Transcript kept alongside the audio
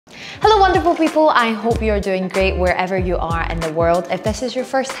Hello wonderful people, I hope you're doing great wherever you are in the world. If this is your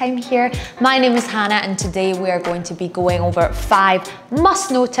first time here, my name is Hannah and today we are going to be going over 5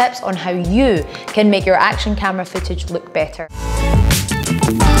 must-know tips on how you can make your action camera footage look better.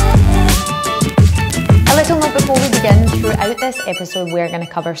 A little note before we begin, throughout this episode we're going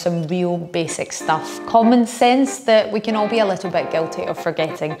to cover some real basic stuff, common sense that we can all be a little bit guilty of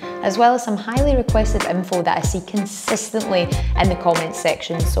forgetting, as well as some highly requested info that I see consistently in the comments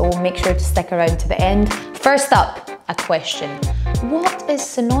section, so make sure to stick around to the end. First up, a question. What is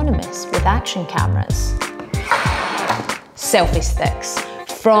synonymous with action cameras? Selfie sticks.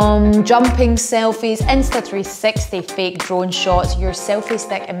 From jumping selfies, Insta360 fake drone shots, your selfie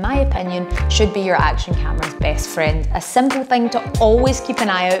stick, in my opinion, should be your action camera's best friend. A simple thing to always keep an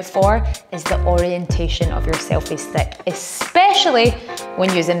eye out for is the orientation of your selfie stick, especially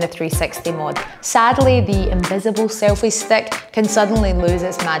when using the 360 mod. Sadly, the invisible selfie stick can suddenly lose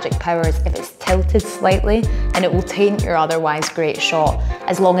its magic powers if it's tilted slightly, and it will taint your otherwise great shot.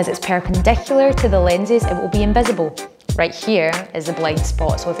 As long as it's perpendicular to the lenses, it will be invisible. Right here is the blind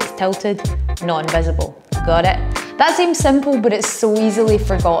spot, so if it's tilted, not invisible. Got it? That seems simple, but it's so easily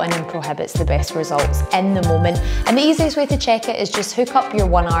forgotten and prohibits the best results in the moment. And the easiest way to check it is just hook up your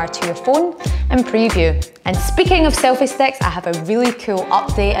One R to your phone and preview. And speaking of selfie sticks, I have a really cool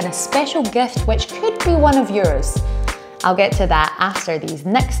update and a special gift which could be one of yours. I'll get to that after these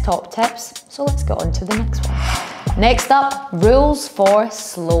next top tips, so let's get on to the next one. Next up, rules for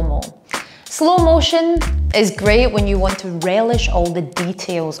slow-mo. Slow motion is great when you want to relish all the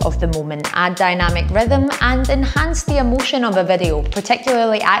details of the moment, add dynamic rhythm and enhance the emotion of a video,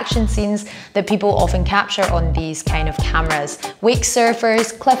 particularly action scenes that people often capture on these kind of cameras. Wake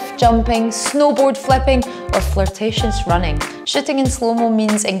surfers, cliff jumping, snowboard flipping or flirtatious running. Shooting in slow-mo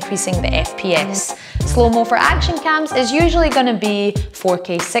means increasing the FPS. Slow-mo for action cams is usually going to be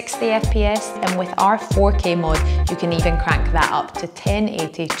 4K 60 FPS, and with our 4K mod you can even crank that up to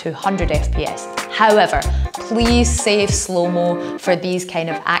 1080 to 100 FPS. However, please save slow-mo for these kind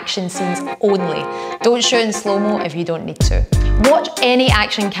of action scenes only. Don't shoot in slow-mo if you don't need to. Watch any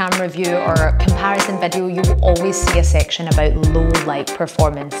action cam review or comparison video, you will always see a section about low light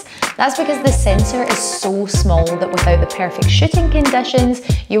performance. That's because the sensor is so small that without the perfect shooting conditions,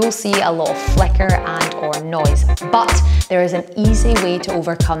 you will see a lot of flicker and or noise. But there is an easy way to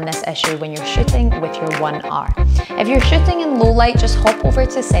overcome this issue when you're shooting with your One R. If you're shooting in low light, just hop over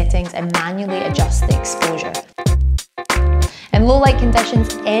to settings and manually adjust the exposure. In low light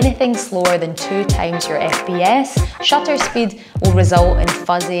conditions, anything slower than 2 times your FPS, shutter speed will result in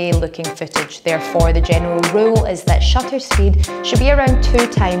fuzzy looking footage. Therefore, the general rule is that shutter speed should be around 2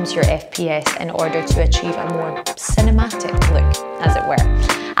 times your FPS in order to achieve a more cinematic look, as it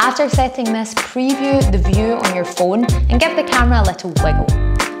were. After setting this, preview the view on your phone and give the camera a little wiggle.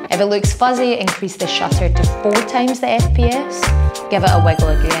 If it looks fuzzy, increase the shutter to 4 times the FPS, give it a wiggle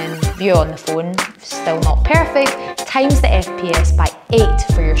again, view on the phone, still not perfect, times the FPS by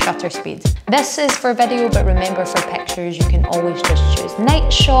 8 for your shutter speed. This is for video, but remember for pictures you can always just choose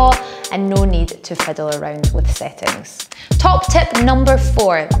night shot and no need to fiddle around with settings. Top tip number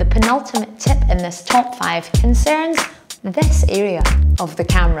 4, the penultimate tip in this top 5 concerns this area of the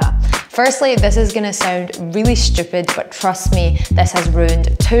camera. Firstly, this is gonna sound really stupid, but trust me, this has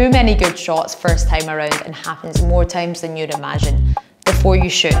ruined too many good shots first time around and happens more times than you'd imagine. Before you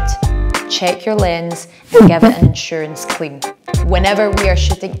shoot, check your lens and give it an insurance clean. Whenever we are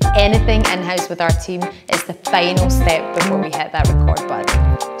shooting anything in-house with our team, it's the final step before we hit that record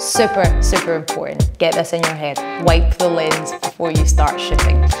button. Super, super important. Get this in your head. Wipe the lens before you start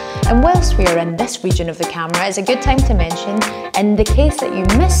shooting. And whilst we are in this region of the camera, it's a good time to mention, in the case that you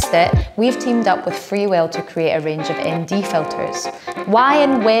missed it, we've teamed up with Freewell to create a range of ND filters. Why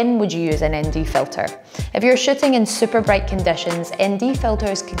and when would you use an ND filter? If you're shooting in super bright conditions, ND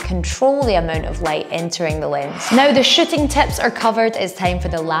filters can control the amount of light entering the lens. Now the shooting tips are covered, it's time for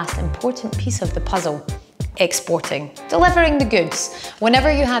the last important piece of the puzzle. Exporting, delivering the goods.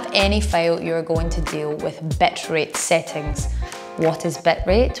 Whenever you have any file, you're going to deal with bitrate settings. What is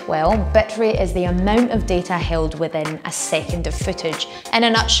bitrate? Well, bitrate is the amount of data held within a second of footage. In a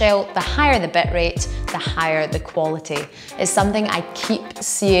nutshell, the higher the bitrate, the higher the quality. It's something I keep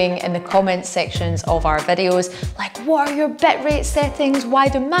seeing in the comment sections of our videos, like, what are your bitrate settings? Why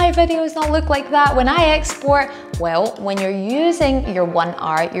do my videos not look like that when I export? Well, when you're using your One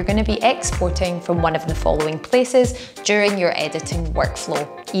R, you're going to be exporting from one of the following places during your editing workflow.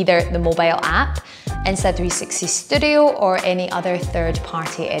 Either the mobile app, Insta360 Studio or any other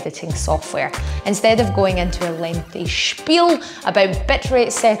third-party editing software. Instead of going into a lengthy spiel about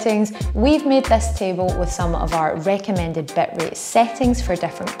bitrate settings, we've made this table with some of our recommended bitrate settings for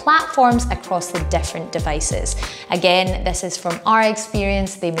different platforms across the different devices. Again, this is from our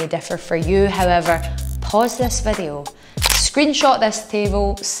experience, they may differ for you, however, pause this video, screenshot this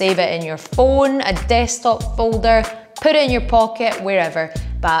table, save it in your phone, a desktop folder, put it in your pocket, wherever,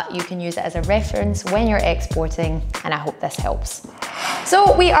 but you can use it as a reference when you're exporting, and I hope this helps.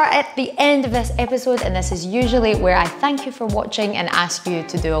 So we are at the end of this episode, and this is usually where I thank you for watching and ask you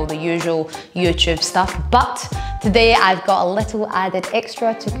to do all the usual YouTube stuff, but today I've got a little added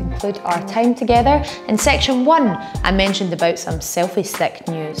extra to conclude our time together. In section 1, I mentioned about some selfie stick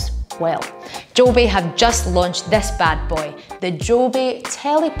news. Well, Joby have just launched this bad boy, the Joby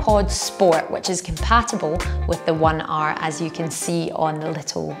Telepod Sport, which is compatible with the 1R, as you can see on the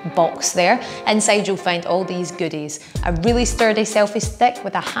little box there. Inside you'll find all these goodies, a really sturdy selfie stick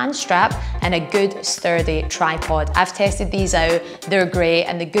with a hand strap and a good sturdy tripod. I've tested these out, they're great,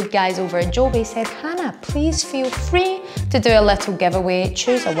 and the good guys over at Joby said, Hannah, please feel free to do a little giveaway,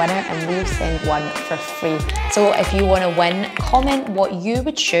 choose a winner, and we'll send one for free. So if you want to win, comment what you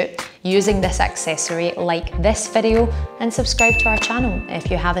would shoot using this accessory, like this video, and subscribe to our channel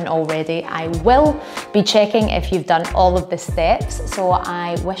if you haven't already. I will be checking if you've done all of the steps, so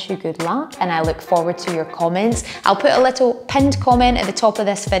I wish you good luck and I look forward to your comments. I'll put a little pinned comment at the top of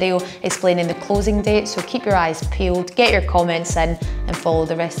this video explaining the closing date, so keep your eyes peeled, get your comments in and follow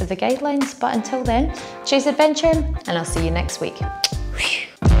the rest of the guidelines. But until then, chase adventure and I'll see you next week.